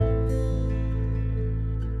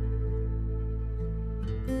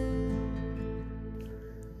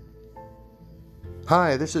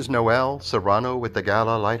Hi, this is Noel, Serrano with the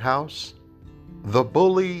Gala Lighthouse. The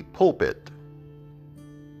Bully Pulpit.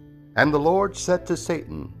 And the Lord said to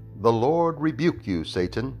Satan, "The Lord rebuke you,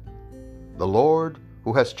 Satan. The Lord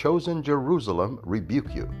who has chosen Jerusalem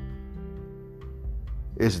rebuke you.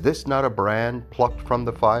 Is this not a brand plucked from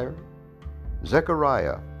the fire?"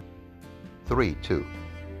 Zechariah 3:2.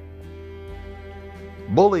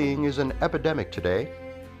 Bullying is an epidemic today,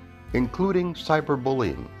 including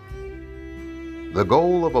cyberbullying. The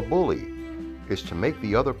goal of a bully is to make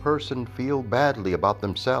the other person feel badly about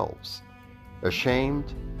themselves,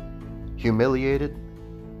 ashamed, humiliated,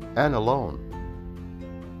 and alone.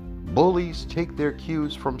 Bullies take their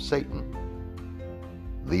cues from Satan,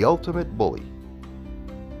 the ultimate bully.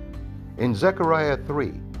 In Zechariah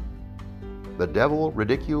 3, the devil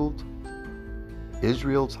ridiculed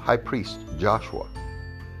Israel's high priest Joshua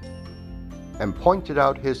and pointed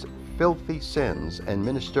out his filthy sins and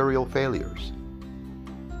ministerial failures.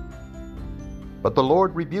 But the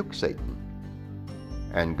Lord rebuked Satan,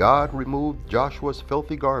 and God removed Joshua's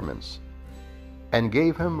filthy garments and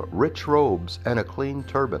gave him rich robes and a clean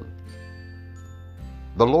turban.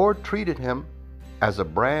 The Lord treated him as a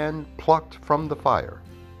brand plucked from the fire.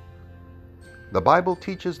 The Bible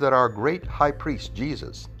teaches that our great high priest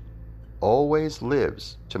Jesus always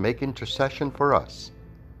lives to make intercession for us.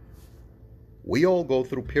 We all go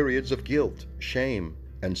through periods of guilt, shame,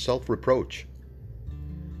 and self-reproach.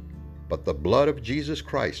 But the blood of Jesus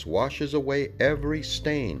Christ washes away every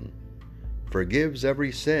stain, forgives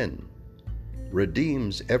every sin,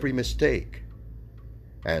 redeems every mistake,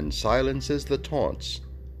 and silences the taunts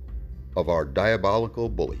of our diabolical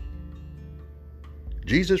bully.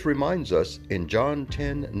 Jesus reminds us in John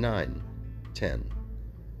 10:9-10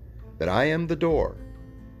 that I am the door.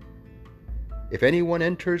 If anyone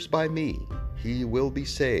enters by me, he will be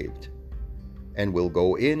saved, and will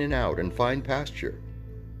go in and out and find pasture.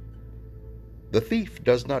 The thief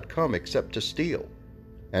does not come except to steal,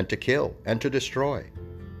 and to kill, and to destroy.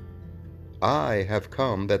 I have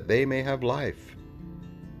come that they may have life,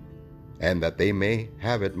 and that they may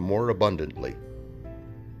have it more abundantly.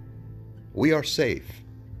 We are safe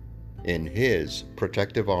in His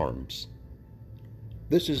protective arms.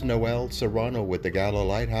 This is Noel Serrano with the Gala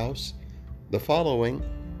Lighthouse. The following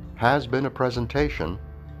has been a presentation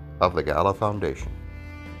of the Gala Foundation.